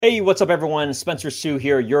Hey, what's up, everyone? Spencer Hsu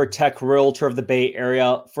here, your tech realtor of the Bay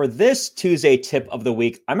Area. For this Tuesday tip of the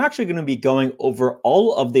week, I'm actually going to be going over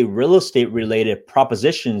all of the real estate related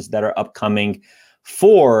propositions that are upcoming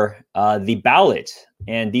for the ballot.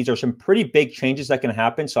 And these are some pretty big changes that can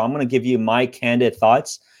happen. So I'm going to give you my candid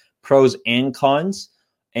thoughts, pros and cons,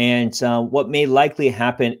 and what may likely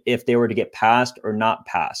happen if they were to get passed or not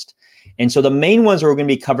passed. And so the main ones that we're going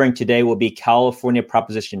to be covering today will be California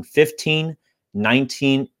Proposition 15,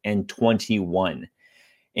 19, and 21.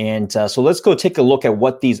 And so let's go take a look at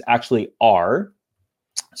what these actually are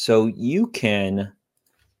so you can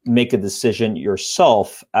make a decision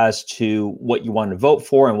yourself as to what you want to vote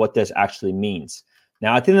for and what this actually means.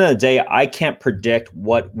 Now, at the end of the day, I can't predict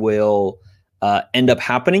what will end up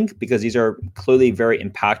happening because these are clearly very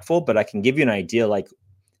impactful, but I can give you an idea, like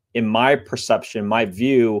in my perception, my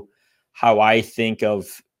view, how I think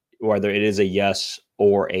of whether it is a yes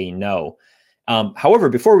or a no. However,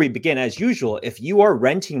 before we begin, as usual, if you are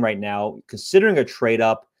renting right now, considering a trade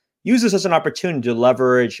up, use this as an opportunity to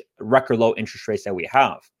leverage record low interest rates that we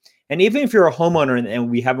have. And even if you're a homeowner and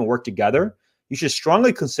we haven't worked together, you should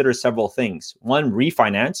strongly consider several things. One,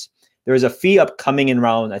 refinance. There is a fee upcoming in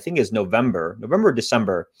around, I think it's November or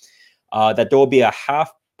December, that there will be a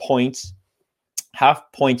half point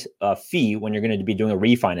fee when you're going to be doing a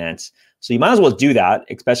refinance. So you might as well do that,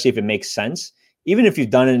 especially if it makes sense. Even if you've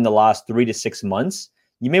done it in the last 3 to 6 months,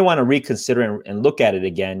 you may want to reconsider and look at it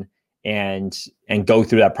again and go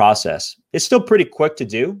through that process. It's still pretty quick to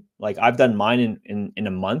do. Like I've done mine in a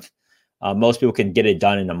month. Most people can get it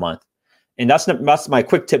done in a month. And that's my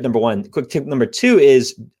quick tip number one. Quick tip number two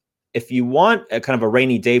is if you want a kind of a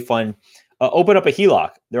rainy day fund, open up a HELOC.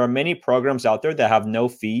 There are many programs out there that have no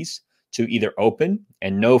fees to either open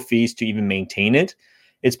and no fees to even maintain it.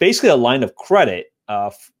 It's basically a line of credit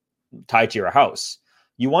tied to your house.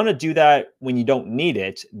 You want to do that when you don't need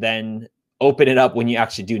it, then open it up when you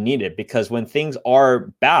actually do need it. Because when things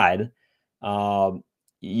are bad,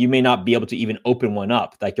 you may not be able to even open one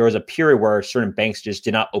up. Like there was a period where certain banks just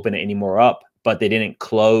did not open it anymore up, but they didn't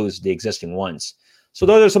close the existing ones. So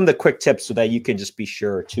those are some of the quick tips so that you can just be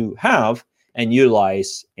sure to have and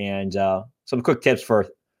utilize, and some quick tips for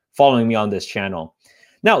following me on this channel.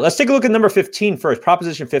 Now, let's take a look at number 15 first,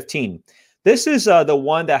 Proposition 15. This is the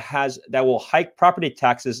one that will hike property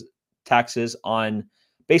taxes on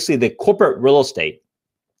basically the corporate real estate.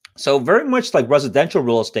 So very much like residential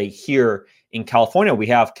real estate here in California, we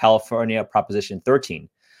have California Proposition 13.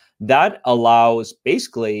 That allows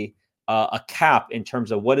basically a cap in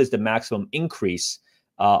terms of what is the maximum increase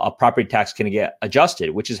a property tax can get adjusted,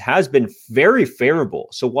 which has been very favorable.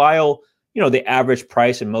 So while the average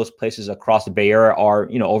price in most places across the Bay Area are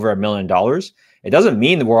over $1 million, it doesn't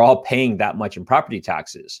mean that we're all paying that much in property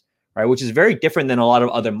taxes, right? Which is very different than a lot of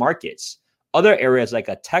other markets. Other areas like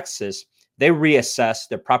Texas, they reassess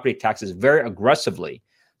their property taxes very aggressively.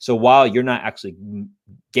 So while you're not actually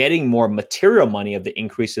getting more material money of the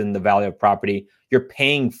increase in the value of property, you're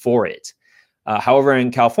paying for it. However, in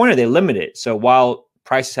California, they limit it. So while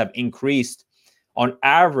prices have increased on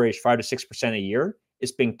average 5 to 6% a year,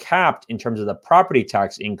 it's been capped in terms of the property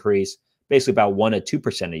tax increase, basically about 1 to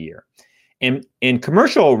 2% a year. And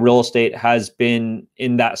commercial real estate has been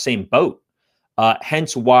in that same boat.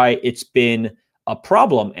 Hence why it's been a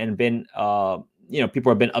problem and been, people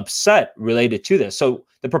have been upset related to this. So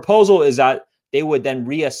the proposal is that they would then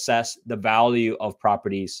reassess the value of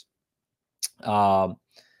properties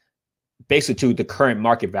basically to the current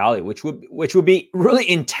market value, which would be really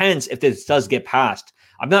intense if this does get passed.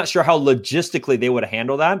 I'm not sure how logistically they would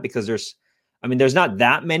handle that because there's not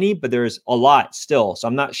that many, but there's a lot still. So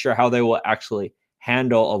I'm not sure how they will actually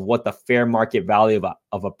handle of what the fair market value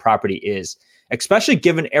of a property is, especially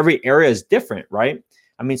given every area is different, right?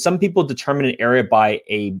 I mean, some people determine an area by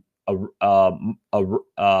a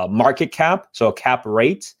market cap, so a cap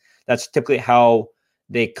rate. That's typically how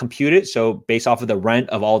they compute it. So based off of the rent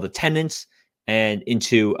of all the tenants and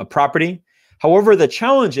into a property. However, the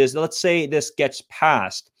challenge is, let's say this gets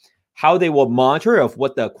passed, how they will monitor of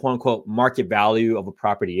what the quote unquote market value of a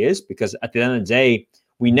property is, because at the end of the day,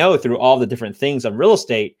 we know through all the different things on real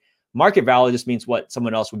estate, market value just means what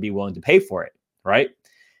someone else would be willing to pay for it, right?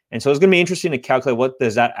 And so it's going to be interesting to calculate what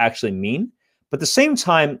does that actually mean. But at the same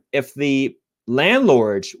time, if the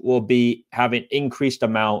landlords will be having increased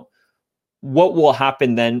amount, what will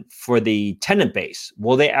happen then for the tenant base?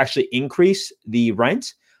 Will they actually increase the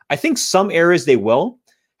rent? I think some areas they will.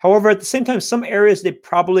 However, at the same time, some areas they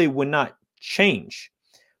probably would not change,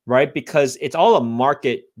 right? Because it's all a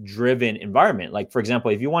market-driven environment. Like, for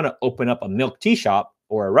example, if you want to open up a milk tea shop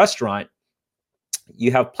or a restaurant,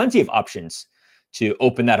 you have plenty of options to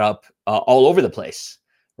open that up all over the place,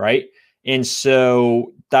 right? And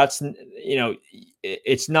so that's,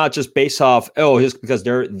 it's not just based off, just because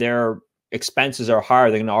their expenses are higher,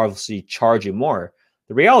 they're going to obviously charge you more.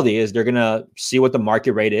 The reality is they're going to see what the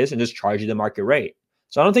market rate is and just charge you the market rate.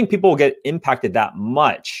 So I don't think people will get impacted that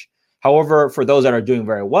much. However, for those that are doing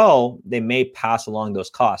very well, they may pass along those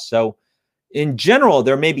costs. So in general,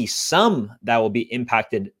 there may be some that will be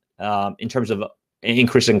impacted in terms of an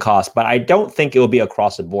increase in cost, but I don't think it will be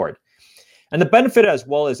across the board. And the benefit as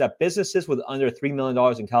well is that businesses with under $3 million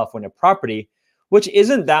in California property, which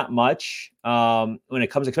isn't that much when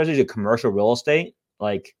it comes especially to commercial real estate.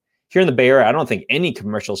 Like here in the Bay Area, I don't think any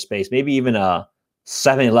commercial space, maybe even a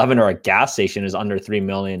 7-Eleven or a gas station, is under 3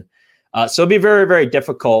 million. So it'd be very, very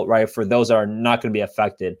difficult, right, for those that are not going to be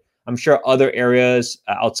affected. I'm sure other areas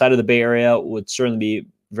outside of the Bay Area would certainly be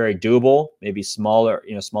very doable, maybe smaller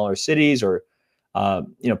cities or,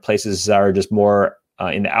 places that are just more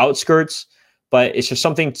in the outskirts. But it's just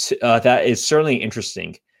something that is certainly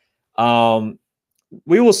interesting.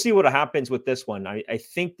 We will see what happens with this one. I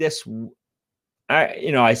think this,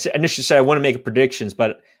 I initially said I want to make predictions,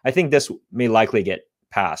 but I think this may likely get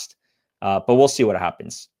passed. But we'll see what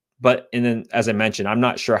happens. And then, as I mentioned, I'm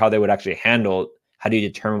not sure how they would actually handle. How do you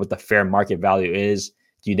determine what the fair market value is?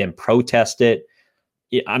 Do you then protest it?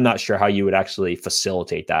 I'm not sure how you would actually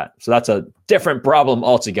facilitate that. So that's a different problem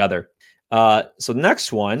altogether. So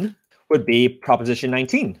next one would be Proposition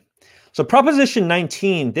 19. So Proposition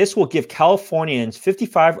 19, this will give Californians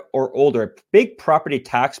 55 or older a big property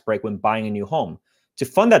tax break when buying a new home. To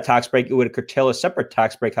fund that tax break, it would curtail a separate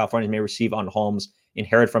tax break Californians may receive on homes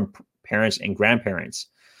inherited from parents and grandparents.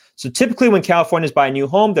 So typically when Californians buy a new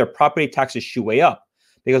home, their property taxes shoot way up,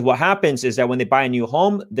 because what happens is that when they buy a new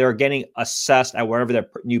home, they're getting assessed at whatever their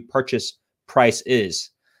new purchase price is.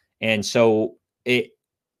 And so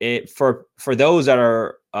for those that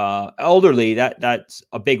are elderly, that's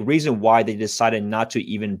a big reason why they decided not to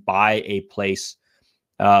even buy a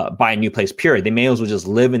new place, period. They may as well just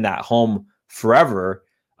live in that home forever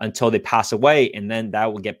until they pass away. And then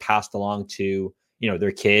that will get passed along to,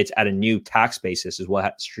 their kids at a new tax basis, is what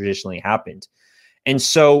has traditionally happened. And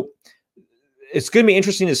so it's going to be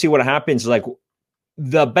interesting to see what happens. Like,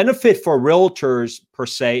 the benefit for realtors per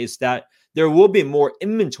se is that there will be more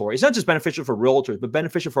inventory. It's not just beneficial for realtors, but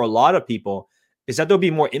beneficial for a lot of people is that there'll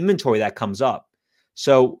be more inventory that comes up.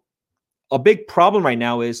 So a big problem right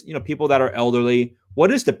now is, people that are elderly,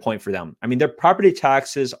 what is the point for them? I mean, their property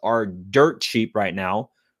taxes are dirt cheap right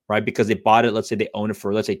now, right? Because they bought it, let's say they own it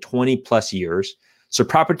for, 20 plus years. So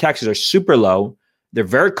property taxes are super low. They're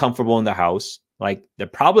very comfortable in the house. Like, they're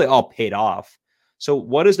probably all paid off. So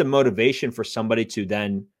what is the motivation for somebody to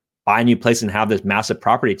then buy a new place and have this massive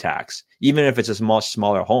property tax, even if it's a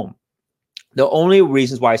smaller home? The only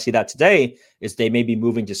reasons why I see that today is they may be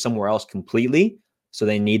moving to somewhere else completely, so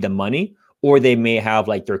they need the money, or they may have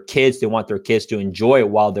their kids. They want their kids to enjoy it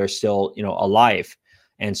while they're still, alive,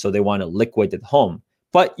 and so they want to liquidate the home.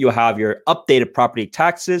 But you have your updated property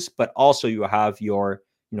taxes, but also you have your,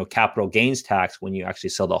 capital gains tax when you actually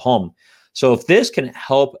sell the home. So if this can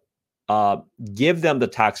help give them the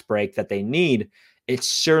tax break that they need, it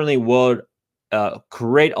certainly would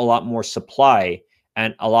create a lot more supply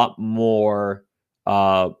and a lot more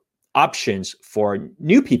options for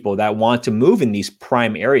new people that want to move in these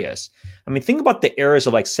prime areas. I mean, think about the areas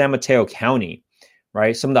of San Mateo County,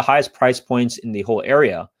 right? Some of the highest price points in the whole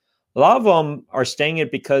area. A lot of them are staying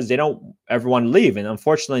it because they don't ever want to leave. And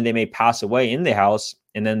unfortunately, they may pass away in the house,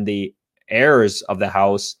 and then the heirs of the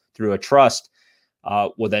house through a trust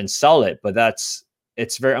will then sell it. But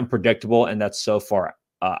it's very unpredictable, and that's so far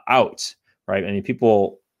out, right? I mean,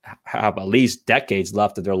 people have at least decades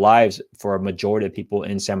left of their lives for a majority of people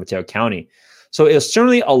in San Mateo County. So it'll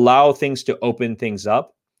certainly allow things to open things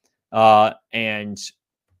up and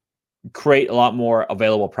create a lot more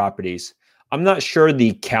available properties. I'm not sure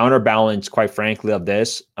the counterbalance, quite frankly, of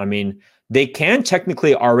this. I mean, they can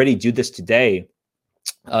technically already do this today,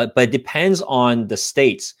 but it depends on the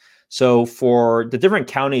states. So for the different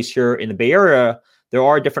counties here in the Bay Area, there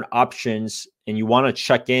are different options, and you want to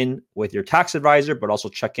check in with your tax advisor, but also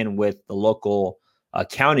check in with the local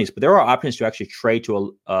counties. But there are options to actually trade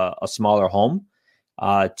to a smaller home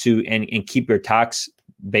and keep your tax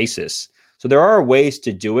basis. So there are ways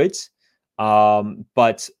to do it,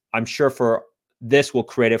 but I'm sure for this will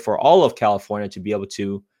create it for all of California to be able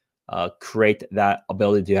to create that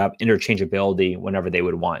ability to have interchangeability whenever they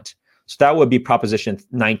would want. So that would be Proposition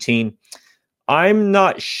 19. I'm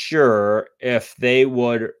not sure if they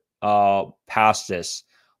would pass this.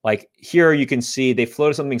 Like here, you can see they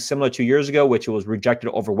floated something similar 2 years ago, which was rejected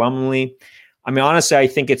overwhelmingly. I mean, honestly, I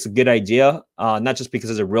think it's a good idea, not just because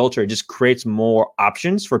as a realtor, it just creates more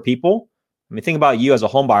options for people. I mean, think about you as a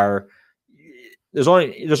home buyer. There's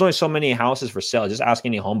only so many houses for sale. Just ask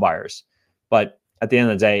any home buyers. But at the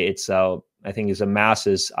end of the day, it's I think it's a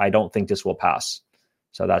masses. I don't think this will pass.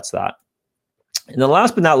 So that's that. And then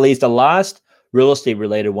last but not least, the last real estate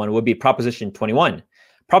related one would be Proposition 21.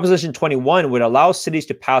 Proposition 21 would allow cities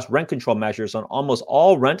to pass rent control measures on almost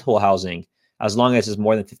all rental housing as long as it's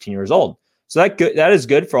more than 15 years old. So that is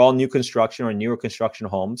good for all new construction or newer construction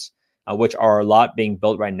homes, which are a lot being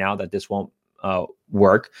built right now that this won't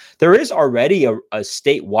work. There is already a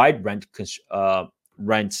statewide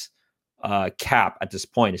rent cap at this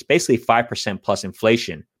point. It's basically 5% plus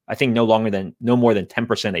inflation. I think no more than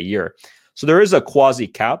 10% a year. So there is a quasi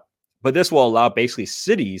cap, but this will allow basically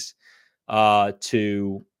cities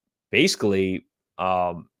to basically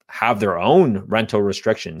have their own rental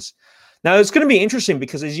restrictions. Now, it's going to be interesting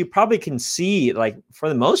because as you probably can see, like for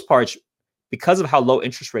the most part, because of how low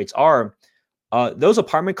interest rates are, those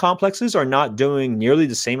apartment complexes are not doing nearly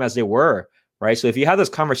the same as they were, right? So if you had this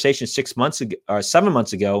conversation 6 months ago or 7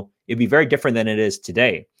 months ago, it'd be very different than it is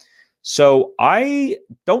today. So I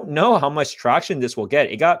don't know how much traction this will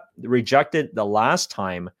get. It got rejected the last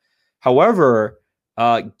time. However,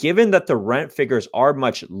 given that the rent figures are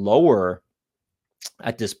much lower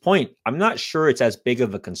at this point, I'm not sure it's as big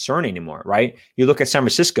of a concern anymore, right? You look at San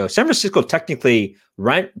Francisco. San Francisco, technically,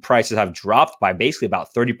 rent prices have dropped by basically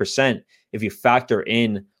about 30% if you factor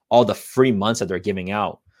in all the free months that they're giving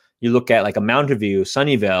out. You look at like a Mountain View,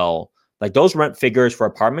 Sunnyvale, like those rent figures for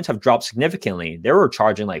apartments have dropped significantly. They were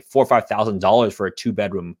charging like $4,000 or $5,000 for a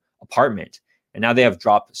 2-bedroom apartment, and now they have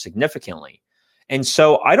dropped significantly. And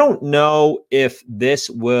so I don't know if this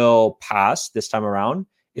will pass this time around.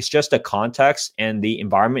 It's just the context and the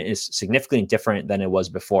environment is significantly different than it was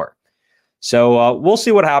before. So we'll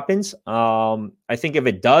see what happens. I think if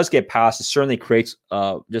it does get passed, it certainly creates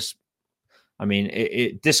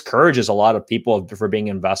it discourages a lot of people for being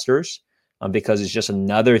investors because it's just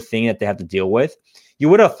another thing that they have to deal with. You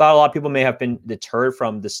would have thought a lot of people may have been deterred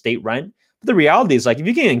from the state rent. But the reality is, like, if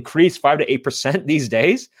you can increase 5 to 8% these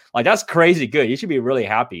days, like that's crazy good. You should be really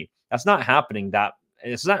happy. That's not happening.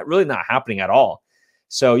 It's not really not happening at all.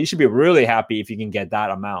 So you should be really happy if you can get that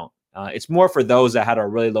amount. It's more for those that had a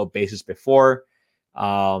really low basis before.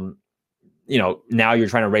 Now you're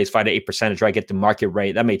trying to raise 5 to 8% to try to get the market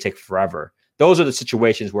rate. That may take forever. Those are the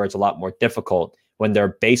situations where it's a lot more difficult when their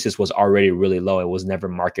basis was already really low. It was never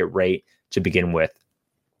market rate to begin with.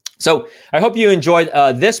 So I hope you enjoyed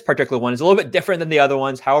this particular one. It's a little bit different than the other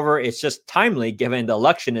ones. However, it's just timely given the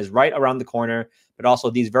election is right around the corner, but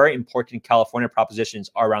also these very important California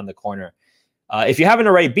propositions are around the corner. If you haven't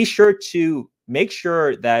already, be sure to make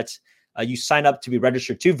sure that you sign up to be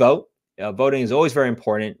registered to vote. Voting is always very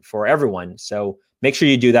important for everyone. So make sure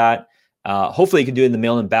you do that. Hopefully you can do it in the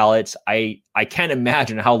mail-in ballots. I can't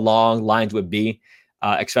imagine how long lines would be,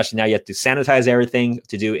 especially now you have to sanitize everything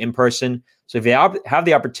to do in person. So if you have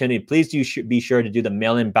the opportunity, please be sure to do the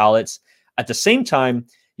mail-in ballots. At the same time,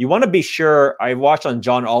 you want to be sure, I watched on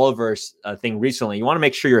John Oliver's thing recently, you want to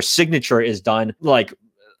make sure your signature is done like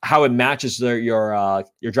how it matches your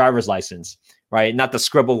driver's license, right? Not the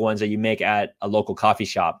scribble ones that you make at a local coffee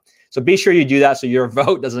shop. So be sure you do that so your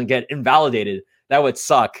vote doesn't get invalidated. That would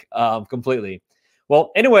suck completely.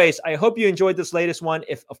 Well, anyways, I hope you enjoyed this latest one.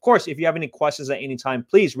 If you have any questions at any time,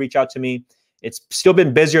 please reach out to me. It's still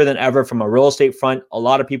been busier than ever from a real estate front. A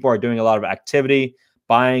lot of people are doing a lot of activity,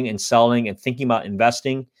 buying and selling and thinking about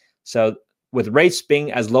investing. So with rates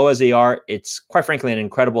being as low as they are, it's quite frankly an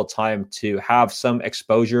incredible time to have some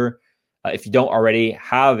exposure if you don't already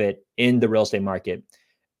have it in the real estate market.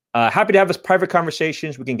 Happy to have this private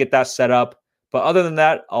conversations. We can get that set up. But other than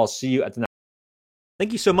that, I'll see you at the next.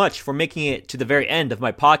 Thank you so much for making it to the very end of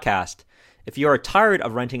my podcast. If you are tired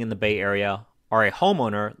of renting in the Bay Area, are a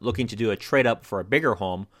homeowner looking to do a trade up for a bigger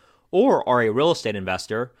home, or are a real estate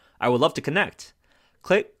investor, I would love to connect.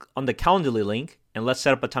 Click on the Calendly link and let's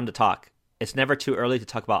set up a time to talk. It's never too early to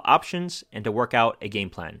talk about options and to work out a game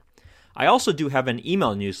plan. I also do have an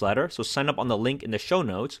email newsletter, so sign up on the link in the show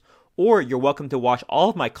notes, or you're welcome to watch all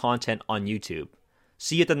of my content on YouTube.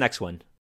 See you at the next one.